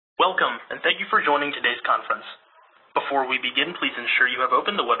Welcome, and thank you for joining today's conference. Before we begin, please ensure you have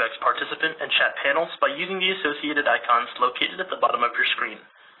opened the WebEx participant and chat panels by using the associated icons located at the bottom of your screen.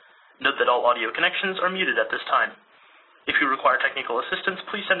 Note that all audio connections are muted at this time. If you require technical assistance,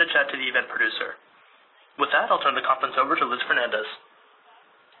 please send a chat to the event producer. With that, I'll turn the conference over to Liz Fernandez.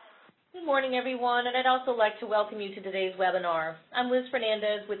 Good morning, everyone, and I'd also like to welcome you to today's webinar. I'm Liz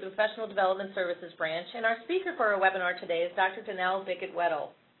Fernandez with the Professional Development Services Branch, and our speaker for our webinar today is Dr. Danelle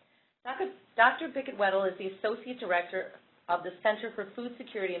Bickett-Weddle. Dr. Bickett-Weddle is the Associate Director of the Center for Food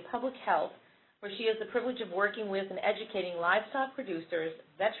Security and Public Health, where she has the privilege of working with and educating livestock producers,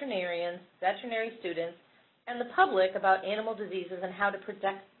 veterinarians, veterinary students, and the public about animal diseases and how to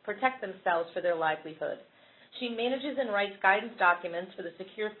protect themselves for their livelihood. She manages and writes guidance documents for the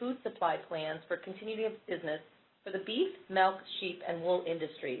secure food supply plans for continuity of business for the beef, milk, sheep, and wool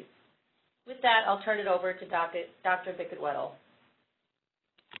industries. With that, I'll turn it over to Dr. Bickett-Weddle.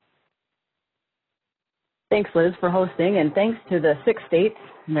 Thanks, Liz, for hosting, and thanks to the 6 states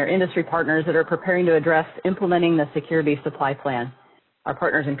and their industry partners that are preparing to address implementing the Secure Beef Supply Plan. Our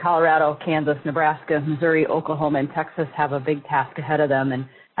partners in Colorado, Kansas, Nebraska, Missouri, Oklahoma, and Texas have a big task ahead of them, and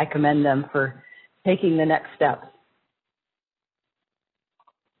I commend them for taking the next step.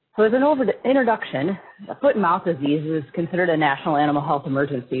 So as an introduction, foot and mouth disease is considered a national animal health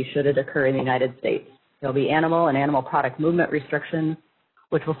emergency should it occur in the United States. There'll be animal and animal product movement restrictions,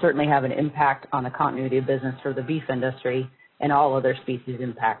 which will certainly have an impact on the continuity of business for the beef industry and all other species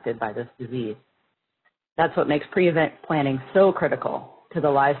impacted by this disease. That's what makes pre-event planning so critical to the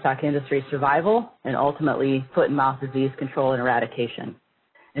livestock industry's survival and ultimately foot and mouth disease control and eradication.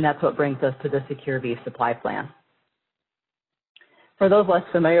 And that's what brings us to the Secure Beef Supply Plan. For those less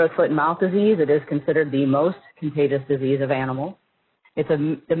familiar with foot and mouth disease, it is considered the most contagious disease of animals. It's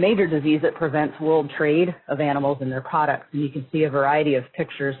the major disease that prevents world trade of animals and their products. And you can see a variety of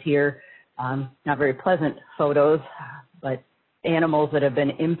pictures here, not very pleasant photos, but animals that have been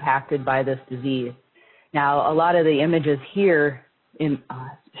impacted by this disease. Now, a lot of the images here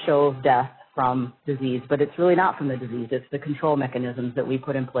show death from disease, but it's really not from the disease. It's the control mechanisms that we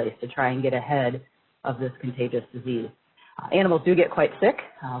put in place to try and get ahead of this contagious disease. Animals do get quite sick.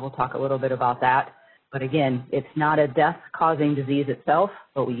 We'll talk a little bit about that. But again, it's not a death-causing disease itself,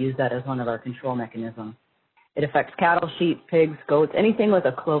 but we use that as one of our control mechanisms. It affects cattle, sheep, pigs, goats, anything with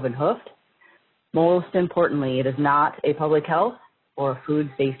a cloven hoof. Most importantly, it is not a public health or food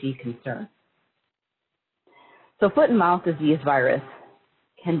safety concern. So foot and mouth disease virus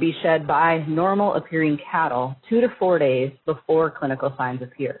can be shed by normal-appearing cattle 2 to 4 days before clinical signs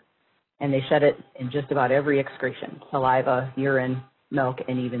appear. And they shed it in just about every excretion: saliva, urine, milk,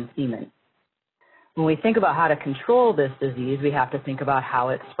 and even semen. When we think about how to control this disease, we have to think about how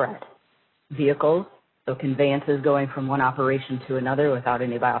it's spread. Vehicles, so conveyances going from one operation to another without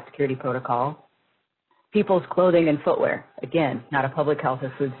any biosecurity protocol. People's clothing and footwear. Again, not a public health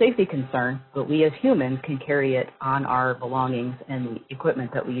or food safety concern, but we as humans can carry it on our belongings and the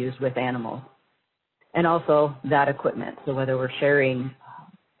equipment that we use with animals. And also that equipment, so whether we're sharing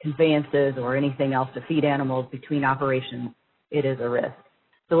conveyances or anything else to feed animals between operations, it is a risk.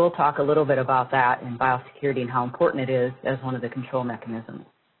 So we'll talk a little bit about that in biosecurity and how important it is as one of the control mechanisms.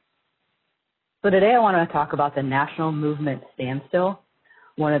 So today I want to talk about the National Movement Standstill,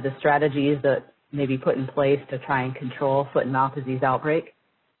 one of the strategies that may be put in place to try and control foot and mouth disease outbreak.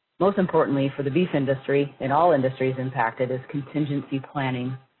 Most importantly for the beef industry and all industries impacted is contingency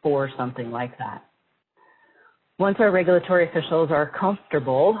planning for something like that. Once our regulatory officials are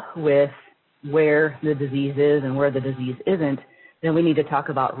comfortable with where the disease is and where the disease isn't, then we need to talk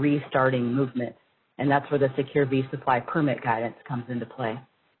about restarting movement, and that's where the Secure Beef Supply Permit guidance comes into play.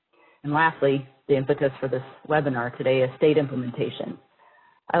 And lastly, the impetus for this webinar today is state implementation.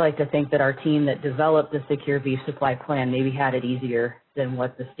 I like to think that our team that developed the Secure Beef Supply Plan maybe had it easier than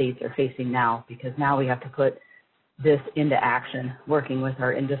what the states are facing now, because now we have to put this into action, working with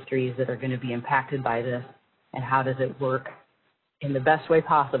our industries that are going to be impacted by this, and how does it work in the best way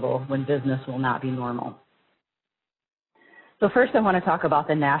possible when business will not be normal. So first I want to talk about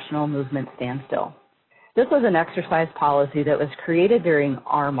the National Movement Standstill. This was an exercise policy that was created during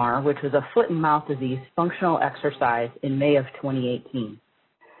RMAR, which was a foot and mouth disease functional exercise in May of 2018.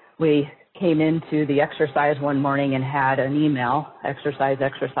 We came into the exercise one morning and had an email, exercise,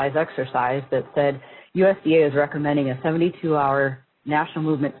 that said USDA is recommending a 72-hour national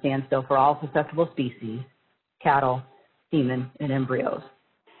movement standstill for all susceptible species, cattle, semen, and embryos.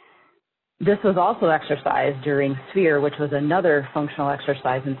 This was also exercised during SPHERE, which was another functional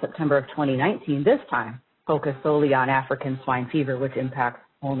exercise in September of 2019, this time focused solely on African swine fever, which impacts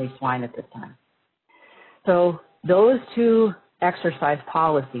only swine at this time. So those two exercise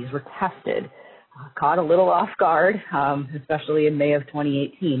policies were tested. Caught a little off guard, especially in May of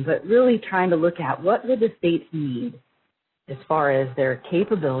 2018, but really trying to look at what would the states need as far as their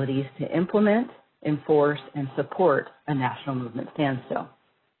capabilities to implement, enforce, and support a national movement standstill.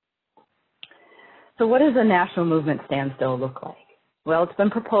 So what does a national movement standstill look like? Well, it's been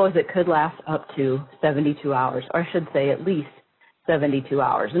proposed it could last up to 72 hours, or I should say at least 72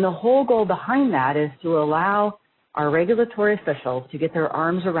 hours. And the whole goal behind that is to allow our regulatory officials to get their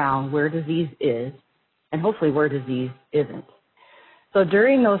arms around where disease is and hopefully where disease isn't. So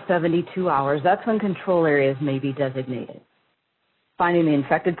during those 72 hours, that's when control areas may be designated. Finding the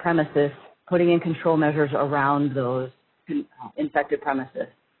infected premises, putting in control measures around those infected premises.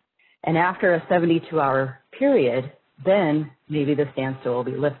 And after a 72-hour period, then maybe the standstill will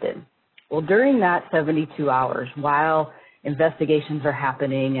be lifted. Well, during that 72 hours, while investigations are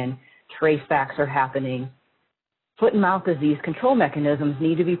happening and tracebacks are happening, foot and mouth disease control mechanisms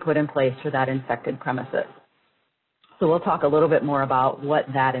need to be put in place for that infected premises. So we'll talk a little bit more about what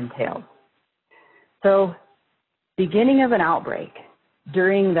that entails. So beginning of an outbreak,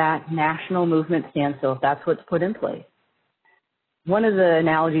 during that national movement standstill, if that's what's put in place, one of the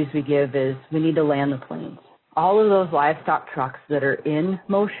analogies we give is we need to land the planes. All of those livestock trucks that are in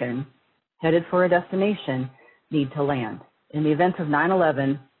motion, headed for a destination, need to land. In the events of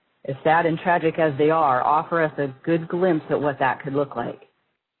 9/11, as sad and tragic as they are, offer us a good glimpse at what that could look like.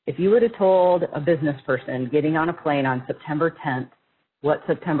 If you would have told a business person getting on a plane on September 10th what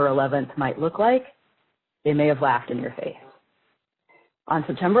September 11th might look like, they may have laughed in your face. On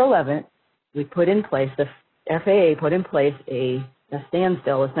September 11th, we put in place, the FAA put in place a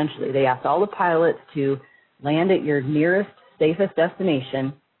standstill, essentially. They asked all the pilots to land at your nearest, safest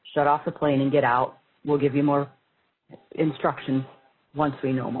destination, shut off the plane and get out. We'll give you more instructions once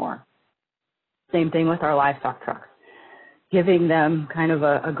we know more. Same thing with our livestock trucks, giving them kind of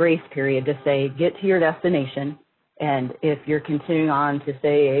a grace period to say, get to your destination, and if you're continuing on to,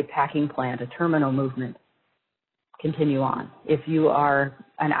 say, a packing plant, a terminal movement, continue on. If you are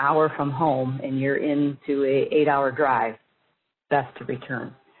an hour from home and you're into a 8-hour drive, best to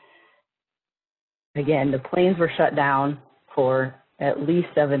return. Again, the planes were shut down for at least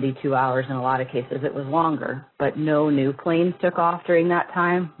 72 hours. In a lot of cases, it was longer, but no new planes took off during that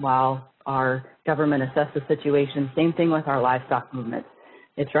time while our government assessed the situation. Same thing with our livestock movements.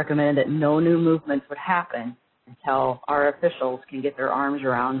 It's recommended that no new movements would happen until our officials can get their arms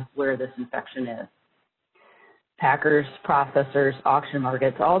around where this infection is. Packers, processors, auction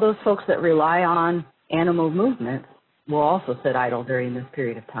markets, all those folks that rely on animal movements will also sit idle during this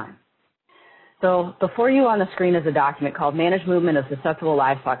period of time. So before you on the screen is a document called Managed Movement of Susceptible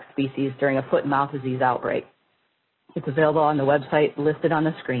Livestock Species During a Foot and Mouth Disease Outbreak. It's available on the website listed on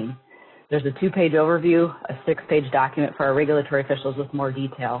the screen. There's a 2-page overview, a 6-page document for our regulatory officials with more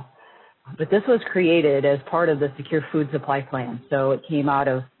detail. But this was created as part of the Secure Food Supply Plan. So it came out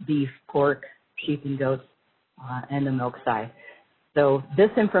of beef, pork, sheep and goats, and the milk side. So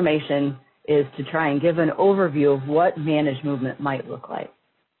this information is to try and give an overview of what managed movement might look like.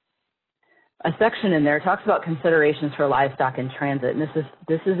 A section in there talks about considerations for livestock in transit, and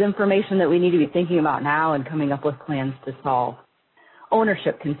this is information that we need to be thinking about now and coming up with plans to solve.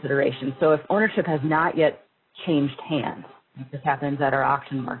 Ownership considerations. So if ownership has not yet changed hands, if this happens at our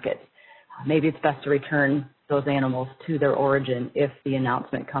auction market, maybe it's best to return those animals to their origin if the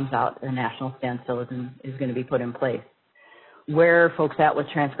announcement comes out a national standstill is going to be put in place. Where are folks at with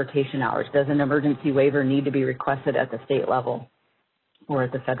transportation hours? Does an emergency waiver need to be requested at the state level or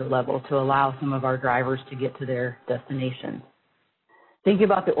at the federal level to allow some of our drivers to get to their destination? Thinking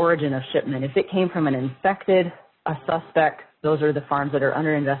about the origin of shipment. If it came from an infected, a suspect, those are the farms that are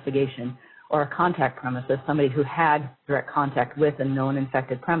under investigation, or a contact premises, somebody who had direct contact with a known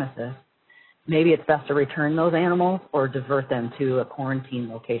infected premises, maybe it's best to return those animals or divert them to a quarantine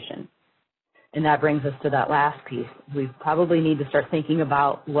location. And that brings us to that last piece. We probably need to start thinking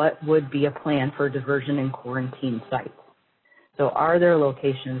about what would be a plan for diversion and quarantine sites. So are there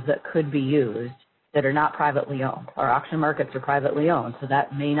locations that could be used that are not privately owned? Our auction markets are privately owned, so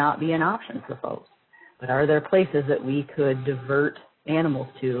that may not be an option for folks. But are there places that we could divert animals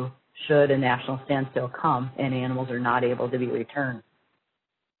to should a national standstill come and animals are not able to be returned?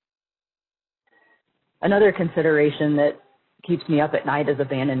 Another consideration that keeps me up at night is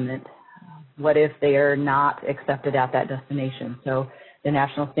abandonment. What if they are not accepted at that destination? So the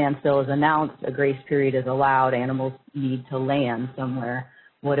national standstill is announced, a grace period is allowed, animals need to land somewhere.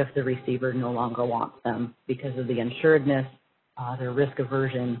 What if the receiver no longer wants them because of the insuredness, their risk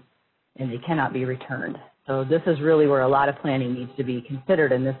aversion, and they cannot be returned? So this is really where a lot of planning needs to be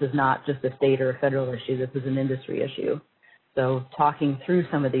considered, and this is not just a state or a federal issue, this is an industry issue. So talking through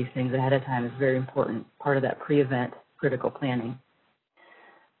some of these things ahead of time is very important, part of that pre-event critical planning.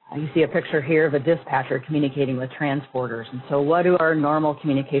 You see a picture here of a dispatcher communicating with transporters. And so what do our normal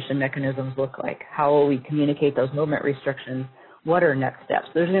communication mechanisms look like? How will we communicate those movement restrictions? What are next steps?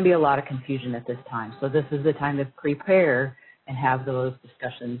 There's going to be a lot of confusion at this time. So this is the time to prepare and have those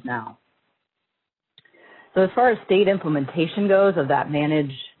discussions now. So as far as state implementation goes of that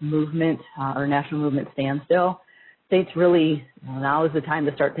managed movement or national movement standstill, states really, now is the time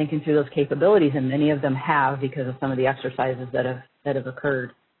to start thinking through those capabilities, and many of them have because of some of the exercises that have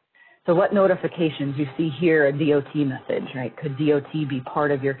occurred. So what notifications? You see here a DOT message, right? Could DOT be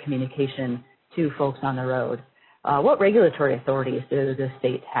part of your communication to folks on the road? What regulatory authorities do the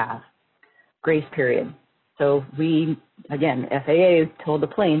states have? Grace period. So we, again, FAA told the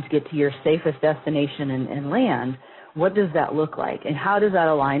plane to get to your safest destination and land. What does that look like? And how does that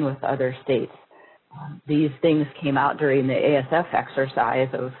align with other states? These things came out during the ASF exercise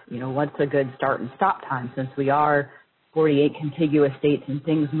of, what's a good start and stop time? Since we are 48 contiguous states and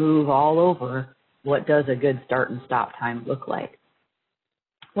things move all over, what does a good start and stop time look like?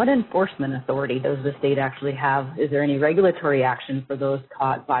 What enforcement authority does the state actually have? Is there any regulatory action for those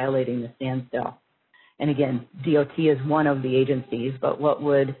caught violating the standstill? And again, DOT is one of the agencies, but what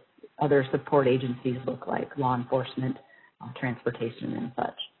would other support agencies look like? Law enforcement, transportation, and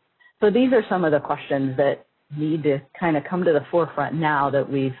such. So these are some of the questions that need to kind of come to the forefront now that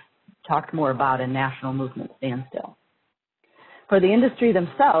we've talked more about a national movement standstill. For the industry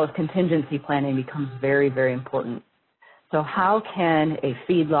themselves, contingency planning becomes very, very important. So how can a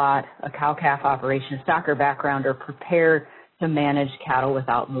feedlot, a cow-calf operation, a stocker backgrounder prepare to manage cattle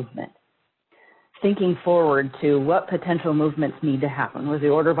without movement? Thinking forward to what potential movements need to happen. Was the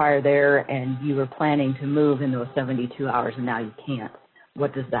order buyer there and you were planning to move in those 72 hours and now you can't?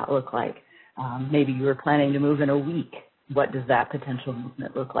 What does that look like? Maybe you were planning to move in a week. What does that potential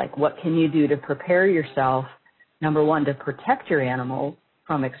movement look like? What can you do to prepare yourself, number one, to protect your animals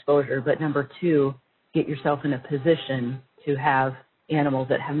from exposure, but number two, get yourself in a position to have animals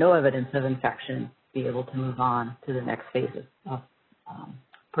that have no evidence of infection be able to move on to the next phase of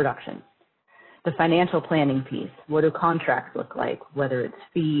production. The financial planning piece, what do contracts look like, whether it's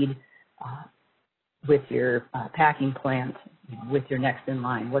feed with your packing plant, with your next in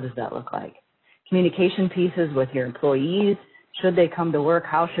line, what does that look like? Communication pieces with your employees, should they come to work,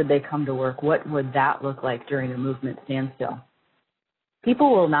 how should they come to work, what would that look like during a movement standstill?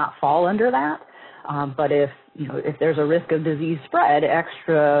 People will not fall under that, but if there's a risk of disease spread,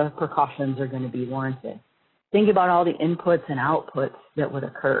 extra precautions are going to be warranted. Think about all the inputs and outputs that would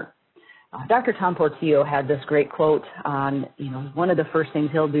occur. Dr. Tom Portillo had this great quote on, one of the first things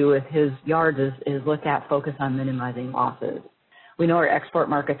he'll do with his yards is focus on minimizing losses. We know our export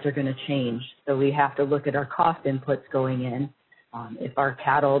markets are going to change, so we have to look at our cost inputs going in. If our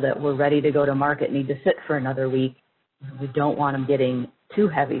cattle that were ready to go to market need to sit for another week, we don't want them getting too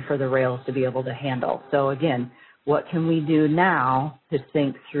heavy for the rails to be able to handle. So again, what can we do now to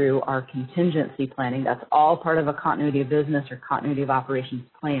think through our contingency planning? That's all part of a continuity of business or continuity of operations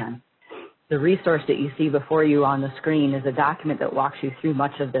plan. The resource that you see before you on the screen is a document that walks you through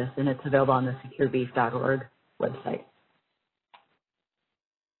much of this, and it's available on the securebeef.org website.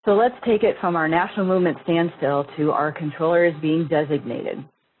 So let's take it from our national movement standstill to our control areas being designated.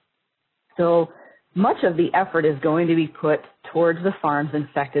 So much of the effort is going to be put towards the farms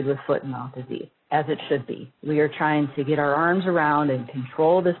infected with foot and mouth disease, as it should be. We are trying to get our arms around and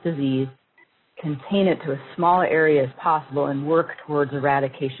control this disease, contain it to as small area as possible, and work towards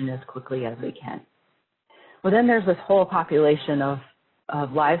eradication as quickly as we can. Well, then there's this whole population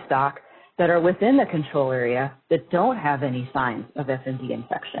of livestock that are within the control area that don't have any signs of FMD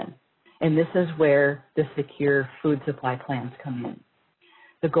infection. And this is where the secure food supply plans come in.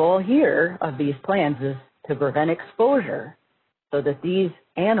 The goal here of these plans is to prevent exposure so that these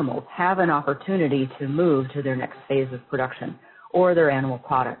animals have an opportunity to move to their next phase of production or their animal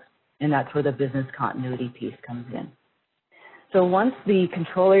products. And that's where the business continuity piece comes in. So once the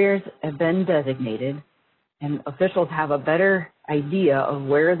control areas have been designated and officials have a better idea of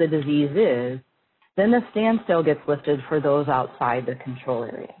where the disease is, then the standstill gets lifted for those outside the control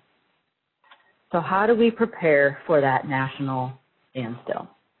area. So how do we prepare for that national standstill?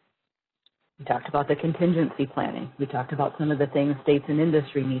 We talked about the contingency planning. We talked about some of the things states and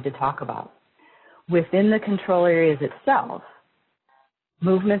industry need to talk about. Within the control areas itself,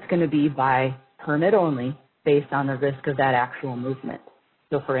 movement's going to be by permit only based on the risk of that actual movement.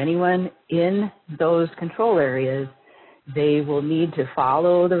 So for anyone in those control areas, they will need to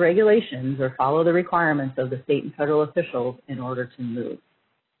follow the regulations or follow the requirements of the state and federal officials in order to move.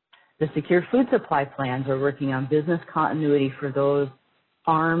 The secure food supply plans are working on business continuity for those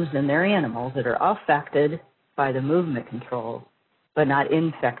farms and their animals that are affected by the movement controls, but not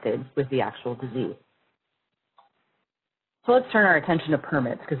infected with the actual disease. So let's turn our attention to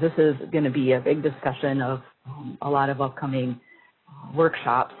permits, because this is going to be a big discussion of a lot of upcoming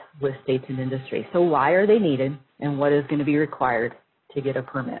workshops with states and industry. So why are they needed, and what is going to be required to get a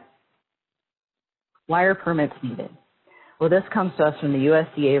permit? Why are permits needed? Well, this comes to us from the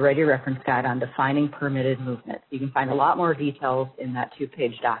USDA Ready Reference Guide on defining permitted movements. You can find a lot more details in that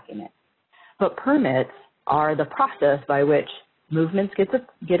 2-page document. But permits are the process by which movements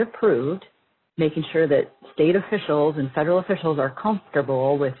get approved, making sure that state officials and federal officials are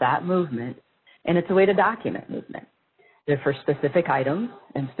comfortable with that movement, and it's a way to document movement. They're for specific items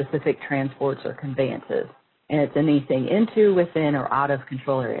and specific transports or conveyances, and it's anything into, within, or out of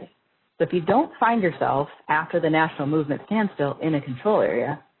control areas. So if you don't find yourself after the national movement standstill in a control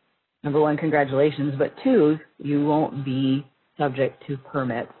area, number one, congratulations, but two, you won't be subject to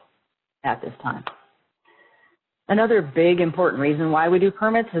permits at this time. Another big important reason why we do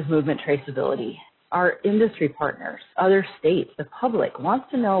permits is movement traceability. Our industry partners, other states, the public wants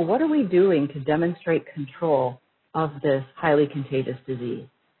to know, what are we doing to demonstrate control of this highly contagious disease?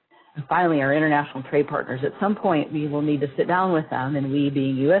 And finally, our international trade partners, at some point we will need to sit down with them, and we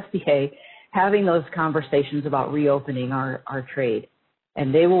being USDA, having those conversations about reopening our trade.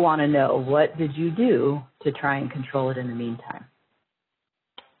 And they will want to know, what did you do to try and control it in the meantime?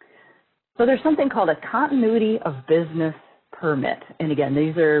 So there's something called a continuity of business permit. And again,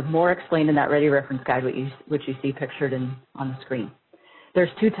 these are more explained in that Ready Reference Guide, which you see pictured on the screen. There's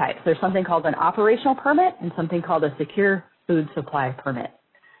two types. There's something called an operational permit and something called a secure food supply permit.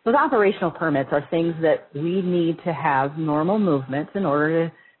 Those operational permits are things that we need to have normal movements in order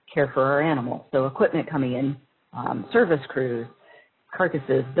to care for our animals. So equipment coming in, service crews,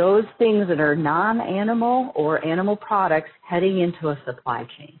 carcasses, those things that are non-animal or animal products heading into a supply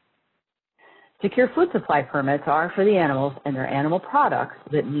chain. Secure food supply permits are for the animals and their animal products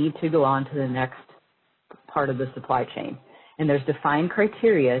that need to go on to the next part of the supply chain. And there's defined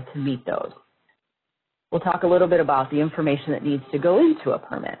criteria to meet those. We'll talk a little bit about the information that needs to go into a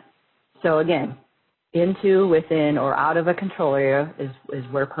permit. So again, into, within, or out of a control area is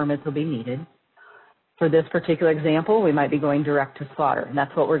where permits will be needed. For this particular example, we might be going direct to slaughter, and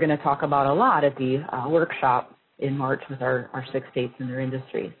that's what we're going to talk about a lot at the workshop in March with our 6 states and their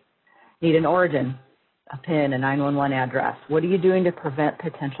industries. Need an origin, a PIN, a 911 address. What are you doing to prevent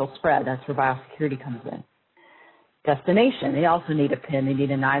potential spread? That's where biosecurity comes in. Destination, they also need a PIN, they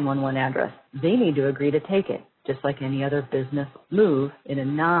need a 911 address. They need to agree to take it. Just like any other business move in a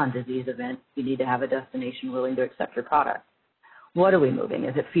non-disease event, you need to have a destination willing to accept your product. What are we moving?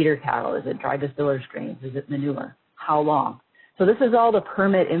 Is it feeder cattle? Is it dry distillers grains? Is it manure? How long? So this is all the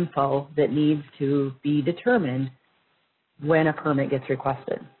permit info that needs to be determined when a permit gets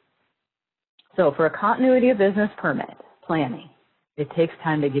requested. So for a continuity of business permit, planning, it takes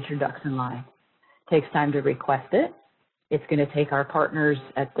time to get your ducks in line. It takes time to request it. It's going to take our partners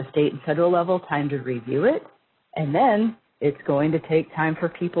at the state and federal level time to review it. And then it's going to take time for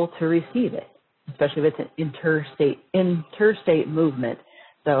people to receive it, especially if it's an interstate movement.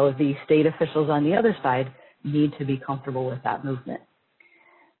 So the state officials on the other side need to be comfortable with that movement.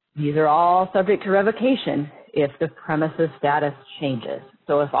 These are all subject to revocation if the premises status changes.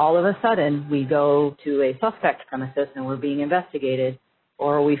 So if all of a sudden we go to a suspect premises and we're being investigated,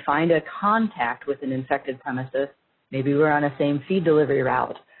 or we find a contact with an infected premises, maybe we're on the same feed delivery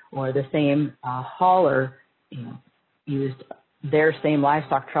route, or the same hauler used their same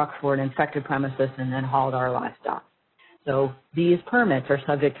livestock truck for an infected premises and then hauled our livestock. So these permits are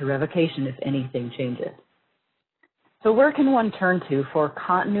subject to revocation if anything changes. So where can one turn to for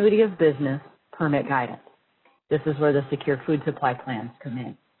continuity of business permit guidance? This is where the secure food supply plans come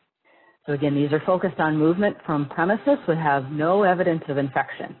in. So again, these are focused on movement from premises that have no evidence of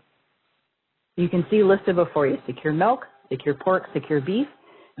infection. You can see listed before you secure milk, secure pork, secure beef,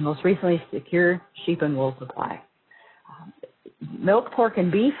 and most recently secure sheep and wool supply. Milk, pork,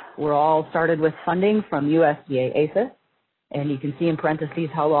 and beef were all started with funding from USDA APHIS, and you can see in parentheses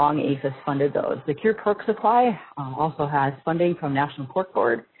how long APHIS funded those. Secure pork supply also has funding from National Pork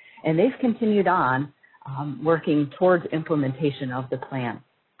Board, and they've continued on working towards implementation of the plan.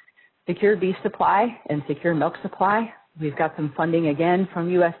 Secure beef supply and secure milk supply, we've got some funding again from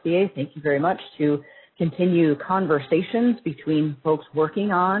USDA. Thank you very much, to continue conversations between folks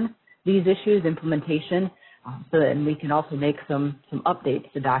working on these issues, implementation, so that we can also make some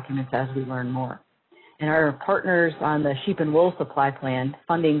updates to documents as we learn more. And our partners on the sheep and wool supply plan,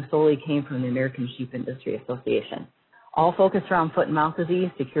 funding solely came from the American Sheep Industry Association. All focused around foot and mouth disease,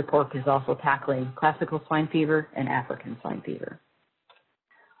 Secure Pork is also tackling classical swine fever and African swine fever.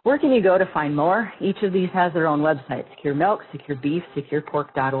 Where can you go to find more? Each of these has their own website, Secure Milk, Secure Beef,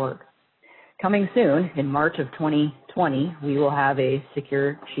 SecurePork.org. Coming soon, in March of 2020, we will have a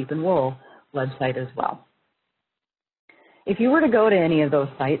Secure Sheep and Wool website as well. If you were to go to any of those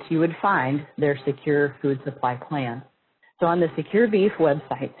sites, you would find their Secure Food Supply Plan. So on the Secure Beef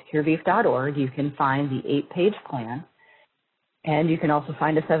website, securebeef.org, you can find the 8-page plan, and you can also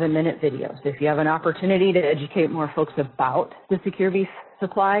find a 7-minute video. So if you have an opportunity to educate more folks about the Secure Beef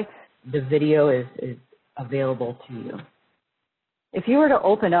Supply, the video is available to you. If you were to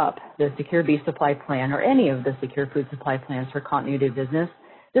open up the Secure Beef Supply Plan or any of the Secure Food Supply Plans for continuity of business,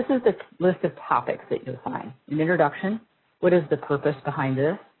 this is the list of topics that you'll find. An introduction, what is the purpose behind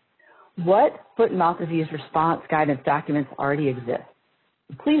this? What foot and mouth disease response guidance documents already exist?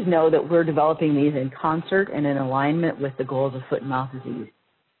 Please know that we're developing these in concert and in alignment with the goals of foot and mouth disease.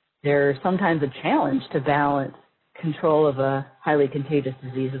 There's sometimes a challenge to balance control of a highly contagious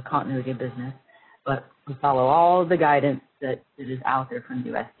disease with continuity of business, but we follow all of the guidance that is out there from the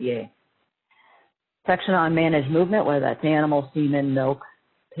USDA. Section on managed movement, whether that's animal, semen, milk,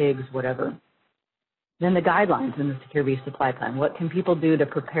 pigs, whatever. Then the guidelines in the Secure Beef Supply Plan. What can people do to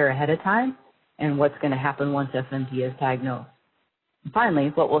prepare ahead of time, and what's going to happen once FMD is diagnosed? And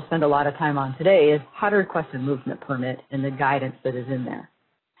finally, what we'll spend a lot of time on today is how to request a movement permit and the guidance that is in there.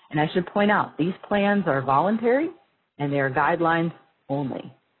 And I should point out, these plans are voluntary and they are guidelines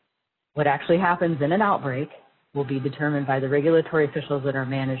only. What actually happens in an outbreak will be determined by the regulatory officials that are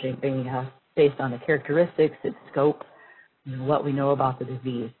managing based on the characteristics, its scope, and what we know about the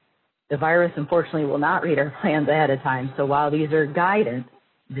disease. The virus, unfortunately, will not read our plans ahead of time, so while these are guidance,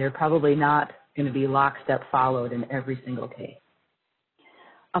 they're probably not going to be lockstep followed in every single case.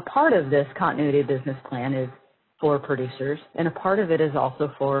 A part of this continuity of business plan is for producers, and a part of it is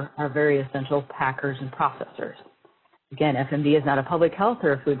also for our very essential packers and processors. Again, FMD is not a public health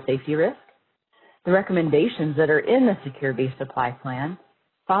or a food safety risk. The recommendations that are in the Secure Beef Supply Plan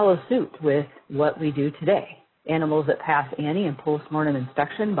follow suit with what we do today. Animals that pass ANI and post-mortem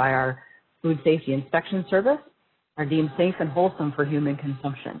inspection by our Food Safety Inspection Service are deemed safe and wholesome for human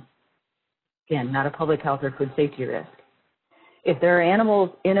consumption. Again, not a public health or food safety risk. If there are animals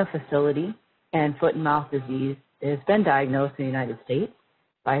in a facility and foot and mouth disease has been diagnosed in the United States,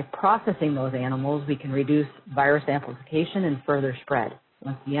 by processing those animals, we can reduce virus amplification and further spread.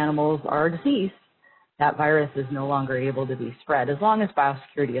 Once the animals are deceased, that virus is no longer able to be spread, as long as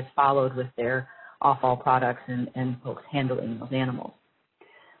biosecurity is followed with their off-all products and folks handling those animals.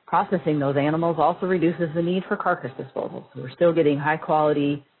 Processing those animals also reduces the need for carcass disposal. So we're still getting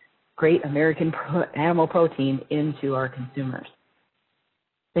high-quality, great American animal protein into our consumers.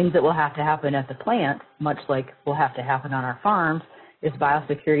 Things that will have to happen at the plant, much like will have to happen on our farms, is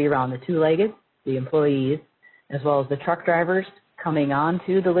biosecurity around the two-legged, the employees, as well as the truck drivers coming on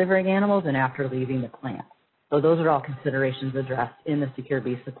to delivering animals and after leaving the plant. So those are all considerations addressed in the Secure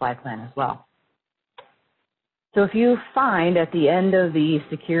Beef Supply Plan as well. So if you find at the end of the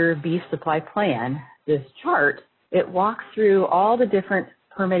Secure Beef Supply Plan, this chart, it walks through all the different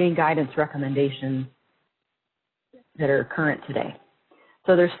permitting guidance recommendations that are current today.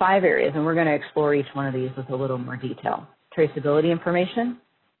 So there's 5 areas, and we're going to explore each one of these with a little more detail. Traceability information,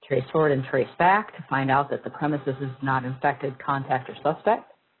 trace forward and trace back to find out that the premises is not infected, contact, or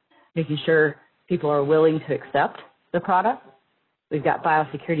suspect. Making sure people are willing to accept the product. We've got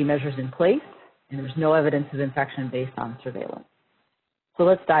biosecurity measures in place, and there's no evidence of infection based on surveillance. So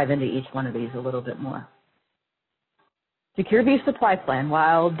let's dive into each one of these a little bit more. Secure Beef Supply Plan,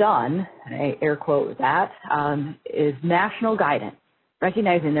 while done, and I air quote that, is national guidance,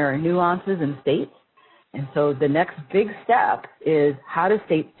 recognizing there are nuances in states. And so the next big step is how do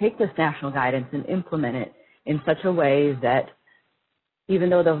states take this national guidance and implement it in such a way that even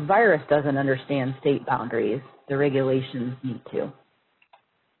though the virus doesn't understand state boundaries, the regulations need to.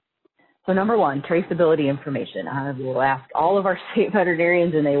 So number 1, traceability information. I will ask all of our state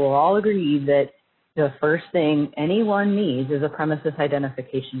veterinarians, and they will all agree that the first thing anyone needs is a premises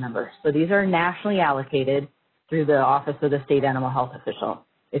identification number. So these are nationally allocated through the Office of the State Animal Health Official.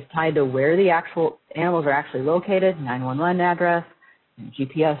 It's tied to where the actual animals are actually located, 911 address,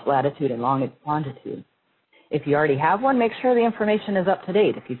 GPS, latitude, and longitude. If you already have one, make sure the information is up to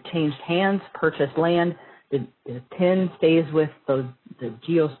date. If you've changed hands, purchased land, the PIN stays with the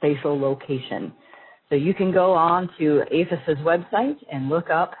geospatial location. So you can go on to APHIS's website and look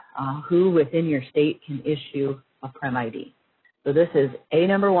up who within your state can issue a Prem ID. So this is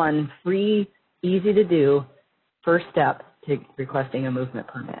number 1, free, easy to do, first step to requesting a movement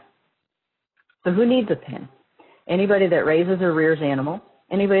permit. So who needs a PIN? anybody that raises or rears animals,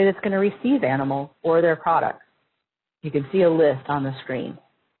 anybody that's going to receive animals or their products. You can see a list on the screen.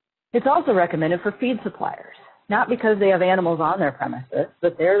 It's also recommended for feed suppliers, not because they have animals on their premises,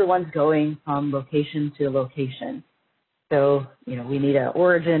 but they're the ones going from location to location. So, we need an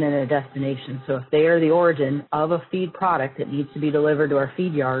origin and a destination. So if they are the origin of a feed product that needs to be delivered to our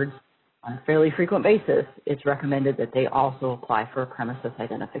feed yards on a fairly frequent basis, it's recommended that they also apply for a premises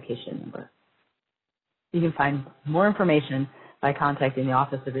identification number. You can find more information by contacting the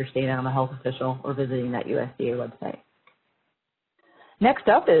Office of your state animal health official or visiting that USDA website. Next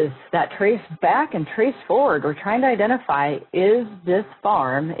up is that trace back and trace forward. We're trying to identify, is this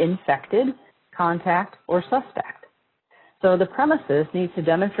farm infected, contact, or suspect? So the premises needs to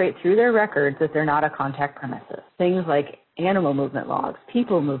demonstrate through their records that they're not a contact premises. Things like animal movement logs,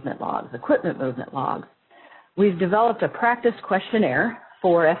 people movement logs, equipment movement logs. We've developed a practice questionnaire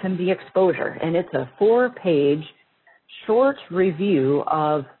for FMD exposure, and it's a 4-page short review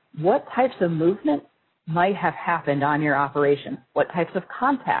of what types of movement might have happened on your operation, what types of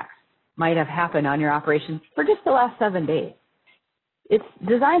contacts might have happened on your operation for just the last 7 days. It's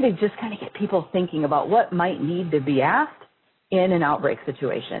designed to just kind of get people thinking about what might need to be asked in an outbreak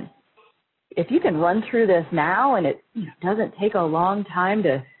situation. If you can run through this now and it doesn't take a long time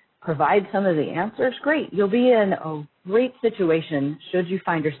to provide some of the answers, great. You'll be in a great situation should you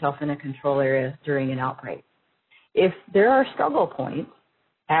find yourself in a control area during an outbreak. If there are struggle points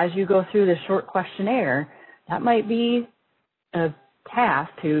as you go through this short questionnaire, that might be a task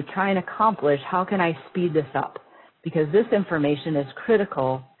to try and accomplish. How can I speed this up? Because this information is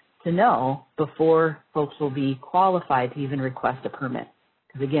critical to know before folks will be qualified to even request a permit.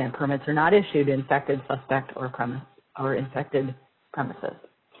 Because again, permits are not issued to infected, suspect, or infected premises.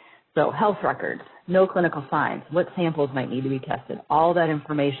 So health records, no clinical signs, what samples might need to be tested, all that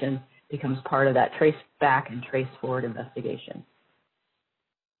information becomes part of that trace back and trace forward investigation.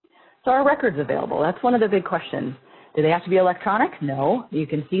 So are records available? That's one of the big questions. Do they have to be electronic? No. You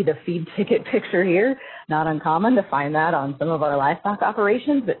can see the feed ticket picture here. Not uncommon to find that on some of our livestock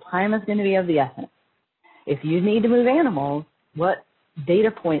operations, but time is going to be of the essence. If you need to move animals, what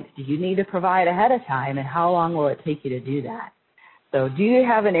data points do you need to provide ahead of time, and how long will it take you to do that? So do you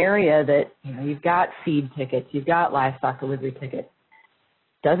have an area that, you've got feed tickets, you've got livestock delivery tickets?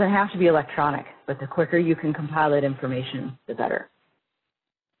 Doesn't have to be electronic, but the quicker you can compile that information, the better.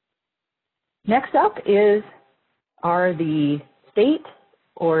 Next up are the state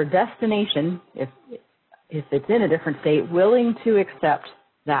or destination, if it's in a different state, willing to accept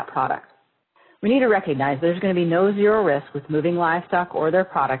that product. We need to recognize there's going to be no zero risk with moving livestock or their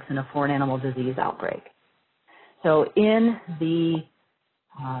products in a foreign animal disease outbreak. So in the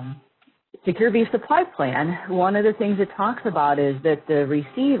Secure Beef Supply Plan, one of the things it talks about is that the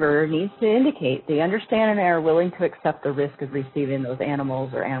receiver needs to indicate they understand and are willing to accept the risk of receiving those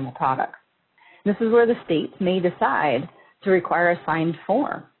animals or animal products. This is where the states may decide to require a signed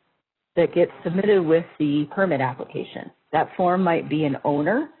form that gets submitted with the permit application. That form might be an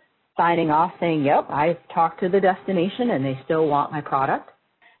owner signing off saying, yep, I've talked to the destination and they still want my product.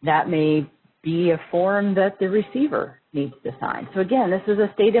 That may be a form that the receiver needs to sign. So again, this is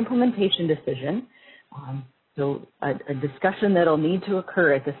a state implementation decision. So a discussion that will need to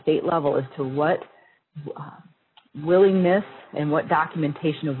occur at the state level as to what willingness and what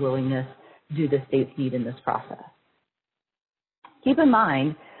documentation of willingness do the states need in this process. Keep in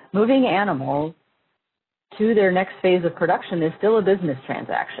mind, moving animals to their next phase of production is still a business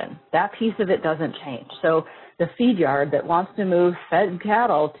transaction. That piece of it doesn't change. So the feed yard that wants to move fed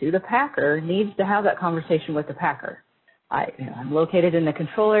cattle to the packer needs to have that conversation with the packer. I'm located in the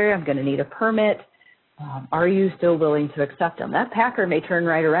control area. I'm going to need a permit. Are you still willing to accept them? That packer may turn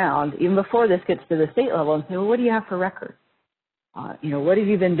right around even before this gets to the state level and say, well, what do you have for record? What have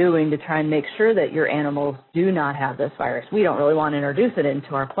you been doing to try and make sure that your animals do not have this virus? We don't really want to introduce it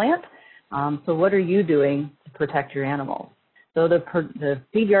into our plant. So what are you doing to protect your animals? So the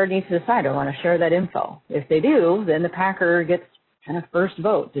feed yard needs to decide, I want to share that info. If they do, then the packer gets kind of first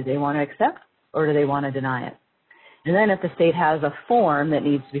vote. Do they want to accept or do they want to deny it? And then if the state has a form that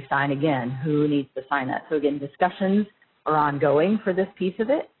needs to be signed again, who needs to sign that? So again, discussions are ongoing for this piece of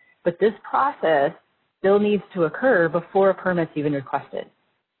it, but this process still needs to occur before a permit's even requested.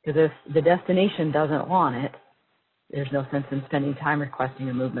 Because if the destination doesn't want it, there's no sense in spending time requesting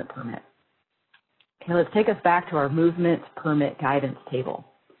a movement permit. Okay, let's take us back to our movement permit guidance table.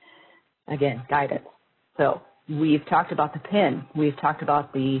 Again, guidance. So we've talked about the PIN. We've talked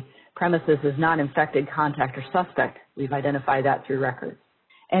about the premises as non-infected, contact, or suspect. We've identified that through records.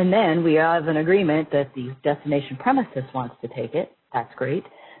 And then we have an agreement that the destination premises wants to take it. That's great.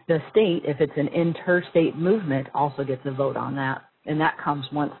 The state, if it's an interstate movement, also gets a vote on that, and that comes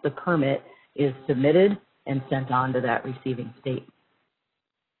once the permit is submitted and sent on to that receiving state.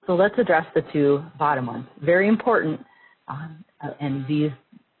 So let's address the two bottom ones. Very important, and these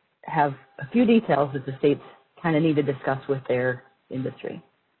have a few details that the states kind of need to discuss with their industry.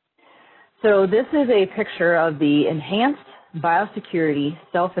 So this is a picture of the Enhanced Biosecurity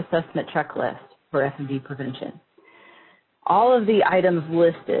Self-Assessment Checklist for FMD prevention. All of the items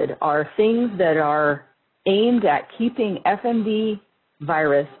listed are things that are aimed at keeping FMD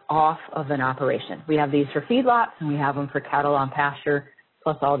virus off of an operation. We have these for feedlots, and we have them for cattle on pasture,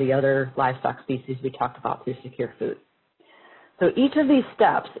 plus all the other livestock species we talked about through secure food. So each of these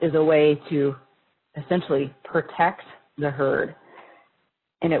steps is a way to essentially protect the herd.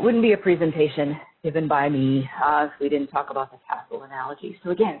 And it wouldn't be a presentation given by me if we didn't talk about the castle analogy.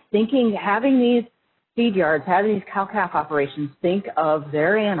 So again, having these feed yards, having these cow-calf operations, think of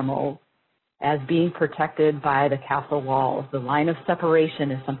their animals as being protected by the castle walls. The line of separation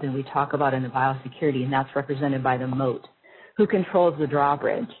is something we talk about in the biosecurity, and that's represented by the moat. Who controls the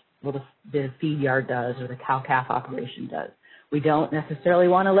drawbridge? Well, the feed yard does, or the cow-calf operation does. We don't necessarily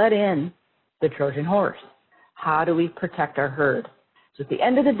want to let in the Trojan horse. How do we protect our herd? So at the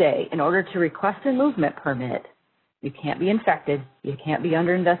end of the day, in order to request a movement permit, you can't be infected, you can't be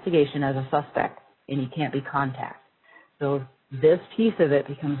under investigation as a suspect, and you can't be contact. So this piece of it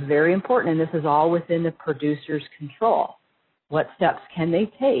becomes very important, and this is all within the producer's control. What steps can they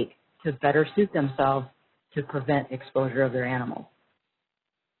take to better suit themselves to prevent exposure of their animals?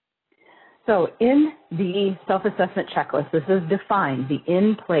 So in the self-assessment checklist, this is defined. The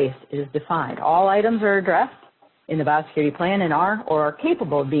in place is defined. All items are addressed in the biosecurity plan and are or are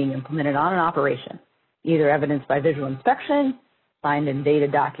capable of being implemented on an operation, either evidenced by visual inspection, signed and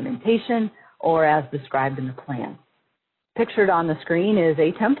dated documentation, or as described in the plan. Pictured on the screen is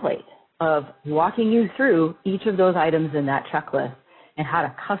a template of walking you through each of those items in that checklist and how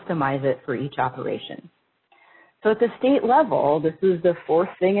to customize it for each operation. So at the state level, this is the fourth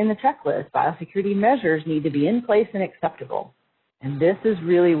thing in the checklist. Biosecurity measures need to be in place and acceptable. And this is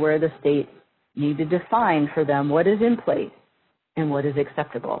really where the states need to define for them what is in place and what is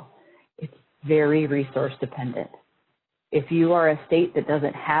acceptable. It's very resource dependent. If you are a state that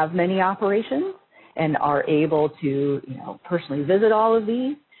doesn't have many operations and are able to, personally visit all of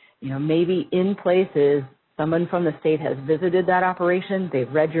these, maybe in places someone from the state has visited that operation,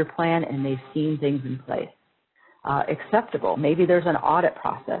 they've read your plan, and they've seen things in place. Acceptable. Maybe there's an audit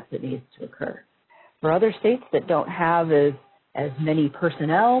process that needs to occur. For other states that don't have as many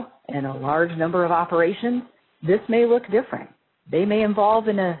personnel and a large number of operations, this may look different. They may involve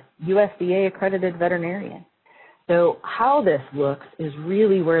in a USDA accredited veterinarian. So how this looks is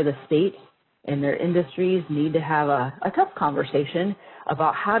really where the states and their industries need to have a tough conversation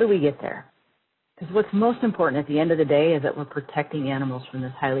about how do we get there. Because what's most important at the end of the day is that we're protecting animals from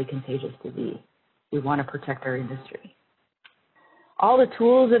this highly contagious disease. We want to protect our industry. All the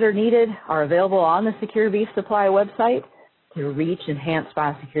tools that are needed are available on the Secure Beef Supply website to reach enhanced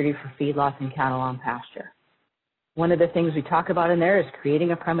biosecurity for feedlots and cattle on pasture. One of the things we talk about in there is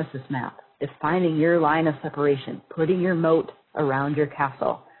creating a premises map, defining your line of separation, putting your moat around your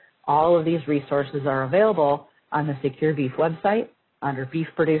castle. All of these resources are available on the Secure Beef website under Beef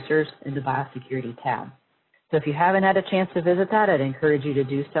Producers in the Biosecurity tab. So if you haven't had a chance to visit that, I'd encourage you to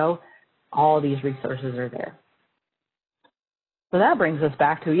do so. All these resources are there. So that brings us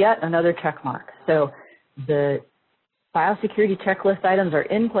back to yet another check mark. So the biosecurity checklist items are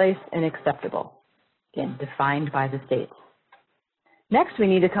in place and acceptable, again, defined by the states. Next, we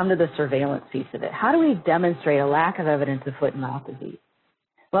need to come to the surveillance piece of it. How do we demonstrate a lack of evidence of foot and mouth disease?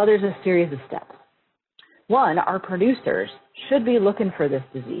 Well, there's a series of steps. One, our producers should be looking for this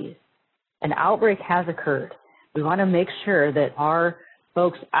disease. An outbreak has occurred. We want to make sure that our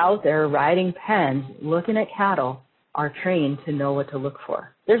folks out there riding pens, looking at cattle, are trained to know what to look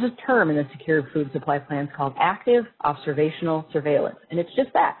for. There's a term in the Secure Food Supply Plans called active observational surveillance, and it's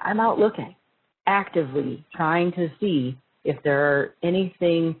just that. I'm out looking, actively trying to see if there are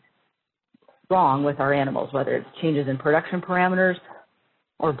anything wrong with our animals, whether it's changes in production parameters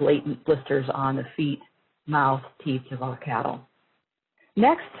or blatant blisters on the feet, mouth, teeth of our cattle.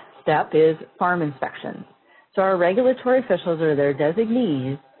 Next step is farm inspections. So our regulatory officials or their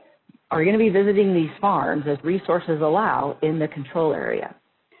designees are going to be visiting these farms as resources allow in the control area.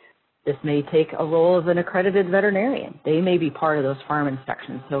 This may take a role of an accredited veterinarian. They may be part of those farm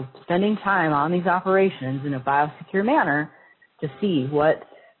inspections. So spending time on these operations in a biosecure manner to see what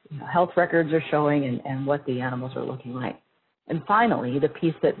health records are showing and what the animals are looking like. And finally, the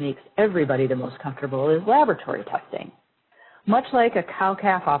piece that makes everybody the most comfortable is laboratory testing. much like a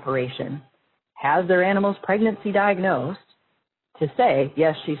cow-calf operation, has their animal's pregnancy diagnosed to say,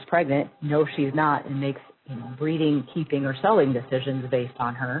 yes, she's pregnant, no, she's not, and makes breeding, keeping, or selling decisions based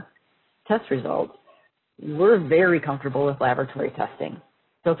on her test results, we're very comfortable with laboratory testing.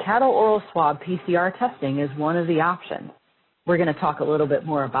 So cattle oral swab PCR testing is one of the options. We're going to talk a little bit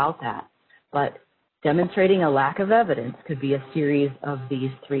more about that, but demonstrating a lack of evidence could be a series of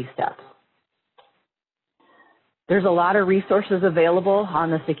these 3 steps. There's a lot of resources available on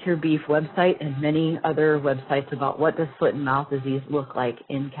the Secure Beef website and many other websites about what does foot and mouth disease look like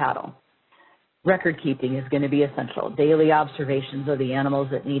in cattle. Record keeping is going to be essential. Daily observations of the animals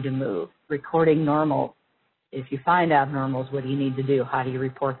that need to move. Recording normal. If you find abnormals, what do you need to do? How do you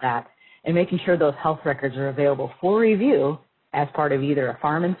report that? And making sure those health records are available for review as part of either a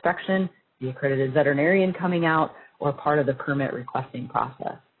farm inspection, the accredited veterinarian coming out, or part of the permit requesting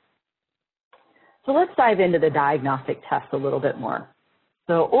process. So let's dive into the diagnostic test a little bit more.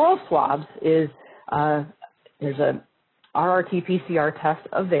 So oral swabs is, there's a RRT-PCR test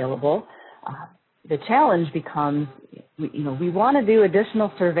available. The challenge becomes, we want to do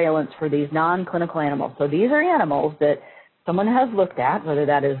additional surveillance for these non-clinical animals. So these are animals that someone has looked at, whether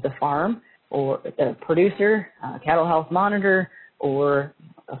that is the farm or the producer, cattle health monitor, or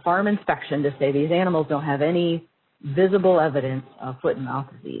a farm inspection to say these animals don't have any visible evidence of foot and mouth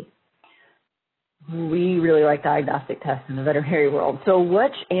disease. We really like diagnostic tests in the veterinary world. So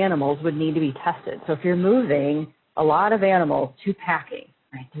which animals would need to be tested? So if you're moving a lot of animals to packing,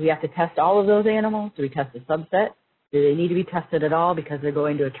 right, do we have to test all of those animals? Do we test a subset? Do they need to be tested at all because they're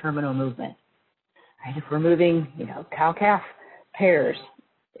going to a terminal movement? Right, if we're moving, cow-calf pairs,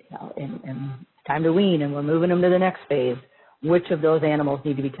 and it's time to wean and we're moving them to the next phase, which of those animals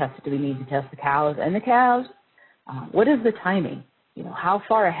need to be tested? Do we need to test the cows and the calves? What is the timing? How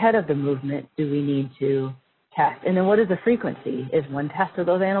far ahead of the movement do we need to test? And then what is the frequency? Is one test of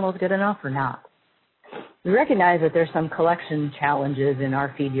those animals good enough or not? We recognize that there's some collection challenges in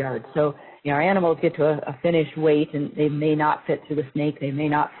our feed yards. So, our animals get to a finished weight and they may not fit through the snake. They may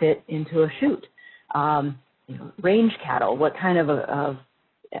not fit into a chute. Range cattle, what kind of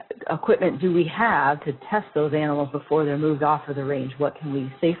equipment do we have to test those animals before they're moved off of the range? What can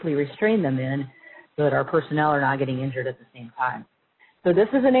we safely restrain them in so that our personnel are not getting injured at the same time? So this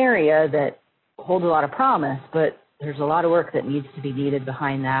is an area that holds a lot of promise, but there's a lot of work that needs to be needed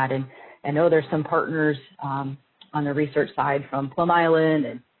behind that. And I know there's some partners on the research side from Plum Island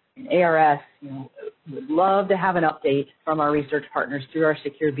and ARS, would love to have an update from our research partners through our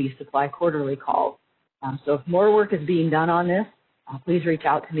Secure Beef Supply quarterly calls. So if more work is being done on this, please reach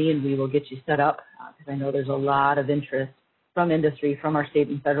out to me and we will get you set up, because I know there's a lot of interest from industry, from our state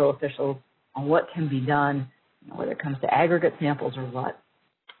and federal officials on what can be done, whether it comes to aggregate samples or what.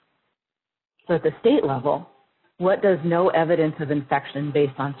 So at the state level, what does no evidence of infection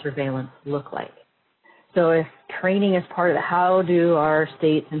based on surveillance look like? So if training is part of it, how do our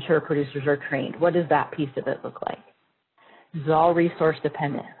states ensure producers are trained? What does that piece of it look like? This is all resource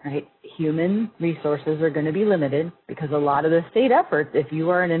dependent, right? Human resources are going to be limited because a lot of the state efforts, if you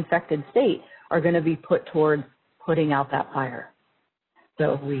are an infected state, are going to be put towards putting out that fire.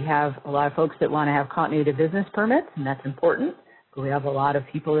 So we have a lot of folks that want to have continuity of business permits, and that's important, but we have a lot of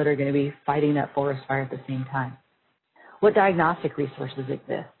people that are going to be fighting that forest fire at the same time. What diagnostic resources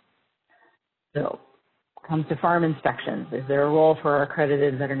exist? So comes to farm inspections. Is there a role for our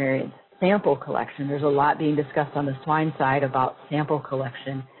accredited veterinarians? Sample collection. There's a lot being discussed on the swine side about sample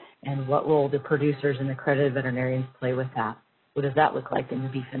collection and what role do producers and accredited veterinarians play with that. What does that look like in the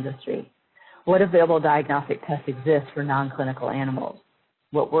beef industry? What available diagnostic tests exist for non-clinical animals?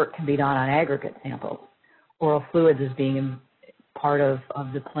 What work can be done on aggregate samples? Oral fluids is being part of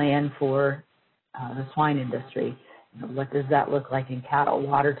the plan for the swine industry. What does that look like in cattle?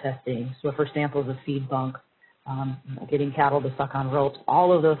 Water testing, Swiffer samples of feed bunk, getting cattle to suck on ropes,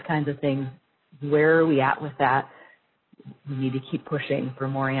 all of those kinds of things. Where are we at with that? We need to keep pushing for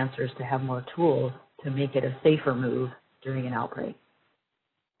more answers, to have more tools to make it a safer move during an outbreak.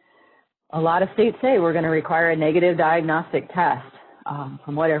 A lot of states say we're going to require a negative diagnostic test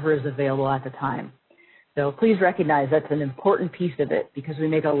from whatever is available at the time. So please recognize that's an important piece of it, because we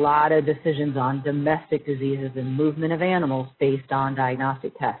make a lot of decisions on domestic diseases and movement of animals based on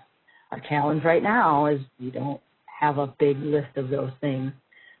diagnostic tests. Our challenge right now is we don't have a big list of those things.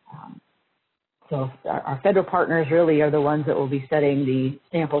 So our federal partners really are the ones that will be setting the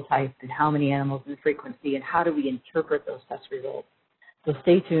sample type and how many animals and frequency and how do we interpret those test results. So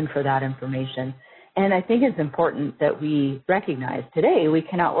stay tuned for that information. And I think it's important that we recognize today we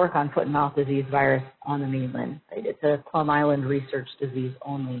cannot work on foot and mouth disease virus on the mainland. Right? It's a Plum Island research disease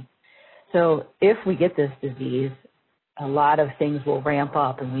only. So if we get this disease, a lot of things will ramp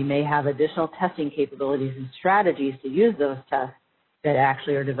up, and we may have additional testing capabilities and strategies to use those tests that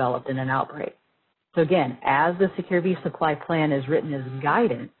actually are developed in an outbreak. So again, as the Secure Beef Supply Plan is written as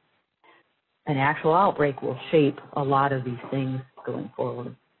guidance, an actual outbreak will shape a lot of these things going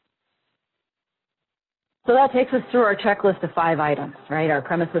forward. So that takes us through our checklist of 5 items, right? Our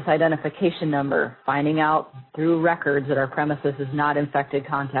premises identification number, finding out through records that our premises is not infected,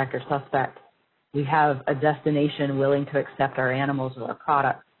 contact, or suspect. We have a destination willing to accept our animals or our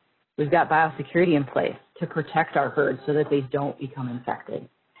products. We've got biosecurity in place to protect our herd so that they don't become infected.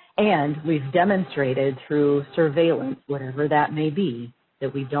 And we've demonstrated through surveillance, whatever that may be,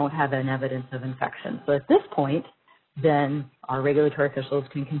 that we don't have an evidence of infection. So at this point, then our regulatory officials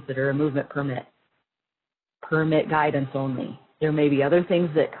can consider a movement permit. Permit guidance only. There may be other things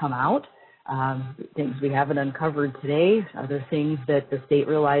that come out, things we haven't uncovered today, other things that the state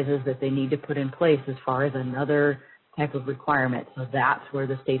realizes that they need to put in place as far as another type of requirement. So that's where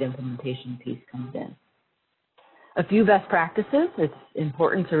the state implementation piece comes in. A few best practices. It's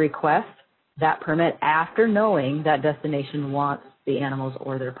important to request that permit after knowing that destination wants the animals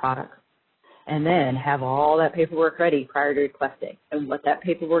or their products. And then have all that paperwork ready prior to requesting. And what that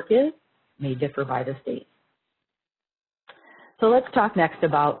paperwork is may differ by the state. So let's talk next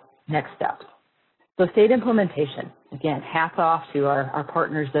about next steps. So state implementation. Again, hats off to our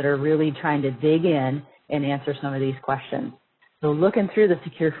partners that are really trying to dig in and answer some of these questions. So looking through the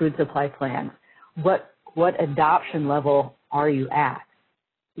Secure Food Supply Plan, what adoption level are you at?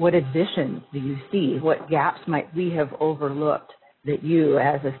 What additions do you see? What gaps might we have overlooked that you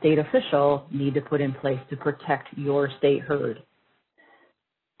as a state official need to put in place to protect your state herd?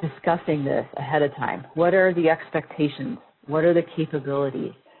 Discussing this ahead of time. What are the expectations? What are the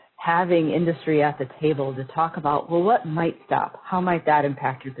capabilities? Having industry at the table to talk about, well, what might stop? How might that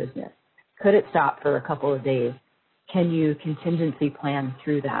impact your business? Could it stop for a couple of days? Can you contingency plan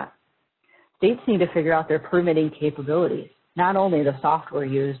through that? States need to figure out their permitting capabilities, not only the software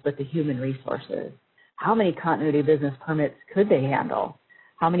used, but the human resources. How many continuity business permits could they handle?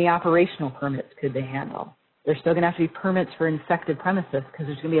 How many operational permits could they handle? There's still going to have to be permits for infected premises because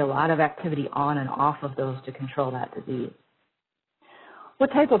there's going to be a lot of activity on and off of those to control that disease.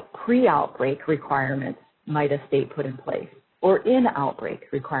 What type of pre-outbreak requirements might a state put in place? Or in-outbreak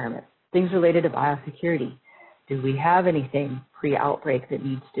requirements, things related to biosecurity. Do we have anything pre-outbreak that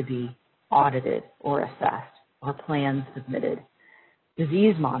needs to be audited or assessed or plans submitted?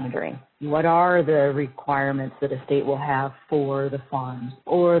 Disease monitoring. What are the requirements that a state will have for the farms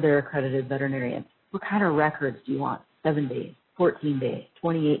or their accredited veterinarians? What kind of records do you want? 7 days, 14 days,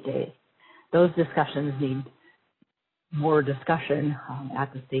 28 days? Those discussions need more discussion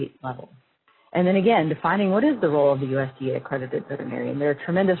at the state level. And then again, defining what is the role of the USDA accredited veterinarian. They're a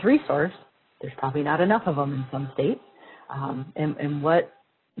tremendous resource. There's probably not enough of them in some states. And what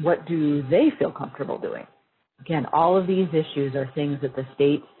do they feel comfortable doing? Again, all of these issues are things that the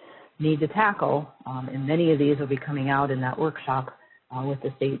states need to tackle, and many of these will be coming out in that workshop with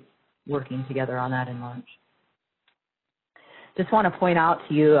the states working together on that in March. Just want to point out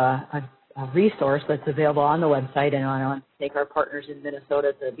to you a resource that's available on the website, and I want to thank our partners in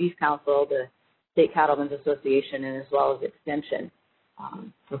Minnesota, the Beef Council, the State Cattlemen's Association, and as well as Extension,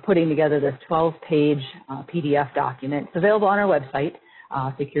 for putting together this 12-page PDF document. It's available on our website,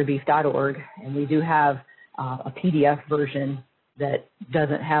 securebeef.org, and we do have a PDF version that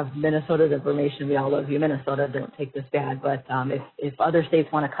doesn't have Minnesota's information. We all love you, Minnesota. Don't take this bad, but if other states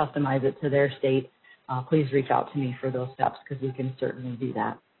want to customize it to their state, please reach out to me for those steps because we can certainly do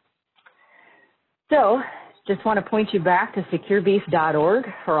that. So just want to point you back to securebeef.org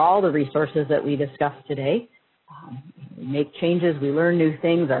for all the resources that we discussed today. We make changes, we learn new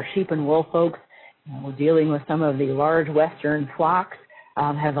things. Our sheep and wool folks, we're dealing with some of the large western flocks,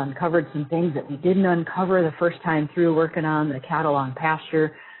 have uncovered some things that we didn't uncover the first time through working on the cattle on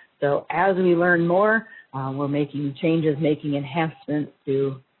pasture. So as we learn more, we're making changes, making enhancements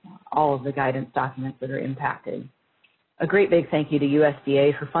to all of the guidance documents that are impacted. A great big thank you to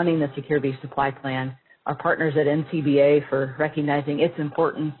USDA for funding the Secure Beef Supply Plan, our partners at NCBA for recognizing its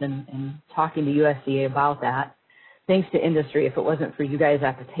importance and talking to USDA about that. Thanks to industry. If it wasn't for you guys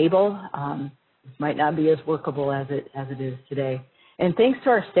at the table, this might not be as workable as it is today. And thanks to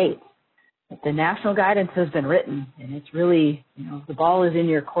our states. The national guidance has been written, and it's really, the ball is in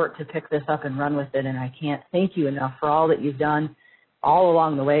your court to pick this up and run with it, and I can't thank you enough for all that you've done all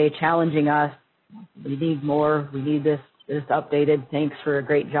along the way, challenging us. We need more. We need this updated. Thanks for a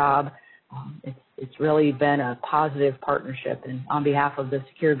great job. It's really been a positive partnership, and on behalf of the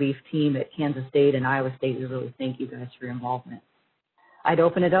Secure Beef team at Kansas State and Iowa State, we really thank you guys for your involvement. I'd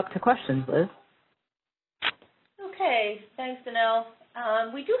open it up to questions, Liz. Okay, Okay, thanks,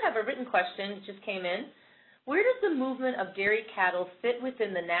 Danelle. We do have a written question that just came in. Where does the movement of dairy cattle fit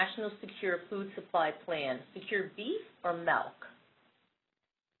within the National Secure Food Supply Plan? Secure beef or milk?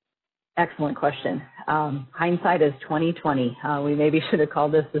 Excellent question. Hindsight is 2020. We maybe should have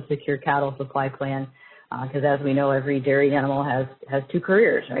called this the Secure Cattle Supply Plan because as we know, every dairy animal has two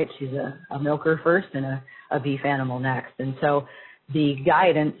careers, right? She's a milker first and a beef animal next. And so the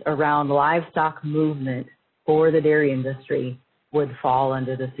guidance around livestock movement for the dairy industry would fall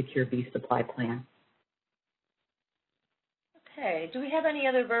under the Secure Beef Supply Plan. Okay, do we have any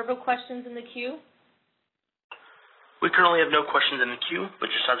other verbal questions in the queue? We currently have no questions in the queue, but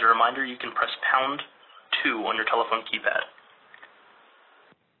just as a reminder, you can press #2 on your telephone keypad.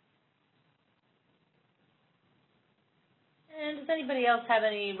 And does anybody else have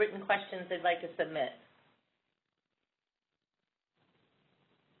any written questions they'd like to submit?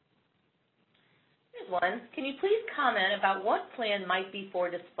 Here's one. Can you please comment about what plan might be for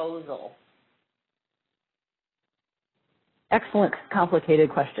disposal? Excellent,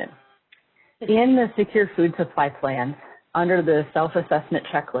 complicated question. In the Secure Food Supply Plan, under the self-assessment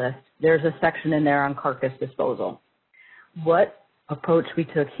checklist, there's a section in there on carcass disposal. What approach we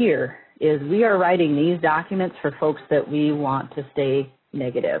took here is we are writing these documents for folks that we want to stay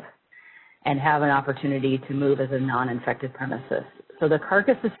negative and have an opportunity to move as a non-infected premises. So the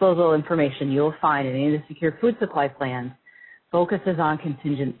carcass disposal information you'll find in any of the Secure Food Supply Plans focuses on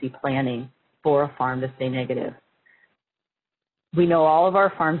contingency planning for a farm to stay negative. We know all of our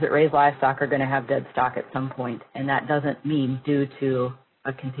farms that raise livestock are going to have dead stock at some point, and that doesn't mean due to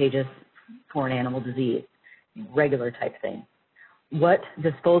a contagious foreign animal disease, regular type thing. What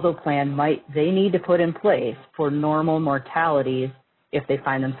disposal plan might they need to put in place for normal mortalities if they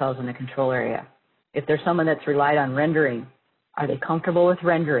find themselves in a control area? If there's someone that's relied on rendering, are they comfortable with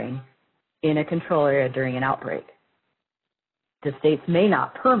rendering in a control area during an outbreak? The states may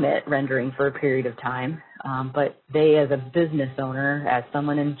not permit rendering for a period of time, but they as a business owner, as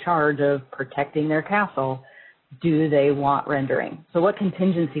someone in charge of protecting their castle, do they want rendering? So what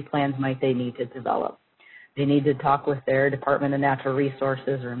contingency plans might they need to develop? They need to talk with their Department of Natural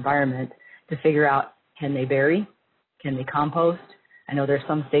Resources or Environment to figure out, can they bury? Can they compost? I know there's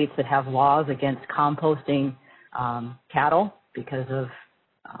some states that have laws against composting cattle because of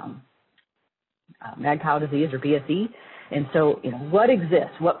mad cow disease or BSE. And so, what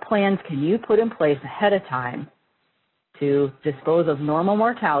exists? What plans can you put in place ahead of time to dispose of normal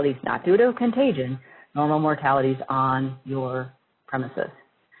mortalities, not due to contagion, normal mortalities on your premises?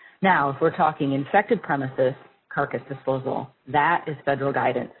 Now, if we're talking infected premises, carcass disposal, that is federal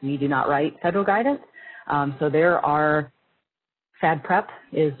guidance. We do not write federal guidance. So there are, FADPREP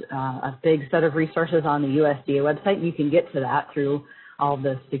is a big set of resources on the USDA website. You can get to that through all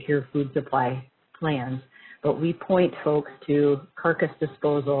the secure food supply plans. But we point folks to carcass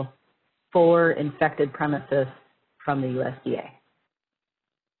disposal for infected premises from the USDA.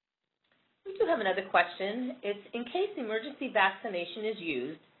 We do have another question. It's, in case emergency vaccination is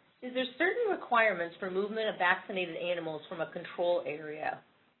used, is there certain requirements for movement of vaccinated animals from a control area?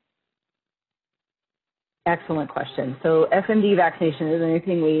 Excellent question. So FMD vaccination isn't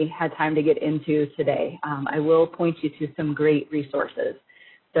anything we had time to get into today. I will point you to some great resources.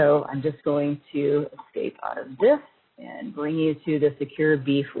 So I'm just going to escape out of this and bring you to the Secure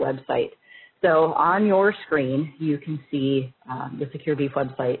Beef website. So on your screen, you can see the Secure Beef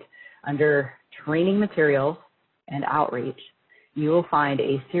website. Under training materials and outreach, you will find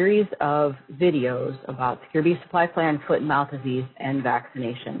a series of videos about Secure Beef Supply Plan, foot and mouth disease, and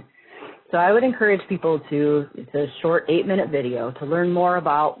vaccination. So I would encourage people to, it's a short 8-minute video, to learn more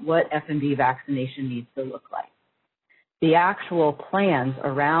about what FMD vaccination needs to look like. The actual plans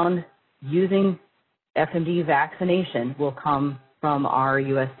around using FMD vaccination will come from our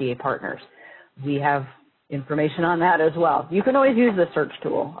USDA partners. We have information on that as well. You can always use the search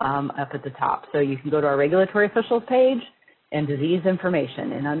tool up at the top. So you can go to our regulatory officials page and disease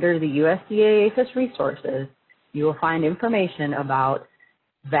information. And under the USDA APHIS resources, you will find information about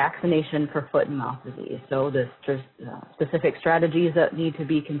vaccination for foot and mouth disease. So the specific strategies that need to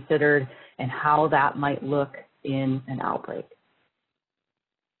be considered and how that might look in an outbreak.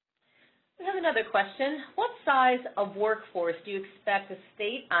 We have another question. What size of workforce do you expect a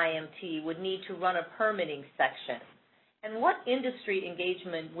state IMT would need to run a permitting section? And what industry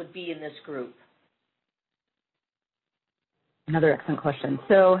engagement would be in this group? Another excellent question.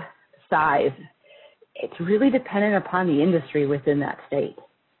 So size, it's really dependent upon the industry within that state.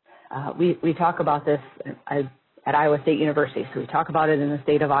 We talk about this at Iowa State University, so we talk about it in the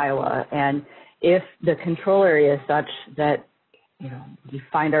state of Iowa. And if the control area is such that, we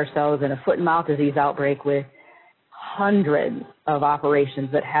find ourselves in a foot and mouth disease outbreak with hundreds of operations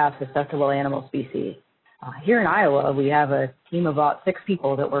that have susceptible animal species. Here in Iowa, we have a team of about 6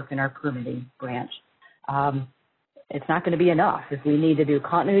 people that work in our permitting branch. It's not going to be enough if we need to do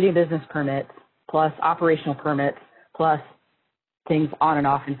continuity of business permits, plus operational permits, plus things on and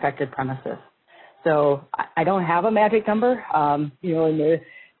off infected premises. So I don't have a magic number.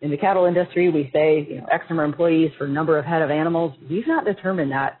 In the cattle industry, we say, X number of employees for number of head of animals. We've not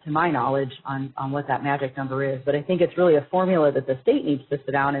determined that, to my knowledge, on what that magic number is. But I think it's really a formula that the state needs to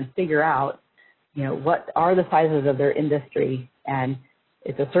sit down and figure out, what are the sizes of their industry. And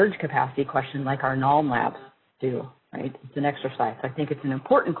it's a surge capacity question like our NALM labs do, right? It's an exercise. I think it's an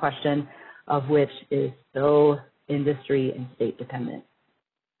important question of which is so industry and state dependent.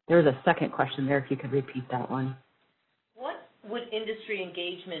 There's a second question there, if you could repeat that one. What would industry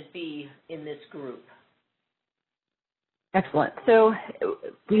engagement be in this group? Excellent. So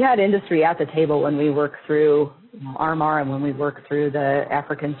we had industry at the table when we worked through RMR and when we worked through the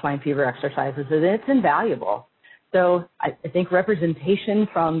African swine fever exercises, and it's invaluable. So I think representation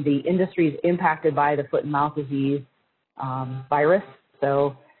from the industries impacted by the foot and mouth disease virus,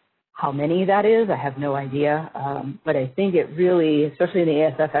 so how many that is, I have no idea, but I think it really, especially in the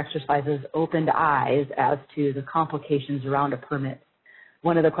ASF exercises, opened eyes as to the complications around a permit.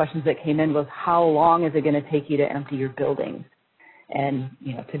 One of the questions that came in was, how long is it going to take you to empty your buildings and,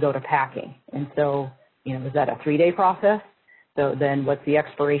 to go to packing? And so, is that a 3-day process? So then what's the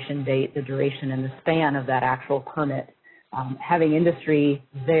expiration date, the duration, and the span of that actual permit? Having industry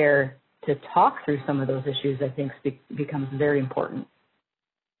there to talk through some of those issues, I think, becomes very important.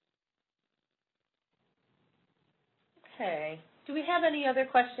 Okay. Do we have any other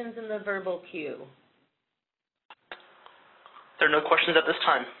questions in the verbal queue? There are no questions at this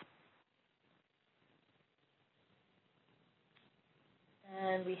time.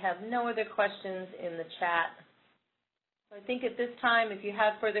 And we have no other questions in the chat. So I think at this time, if you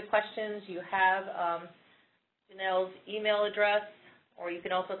have further questions, you have Danelle's email address, or you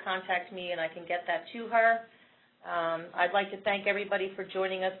can also contact me and I can get that to her. I'd like to thank everybody for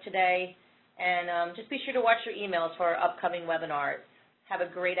joining us today. And just be sure to watch your emails for our upcoming webinars. Have a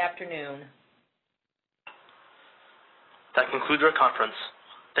great afternoon. That concludes our conference.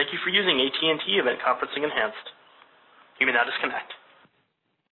 Thank you for using AT&T Event Conferencing Enhanced. You may now disconnect.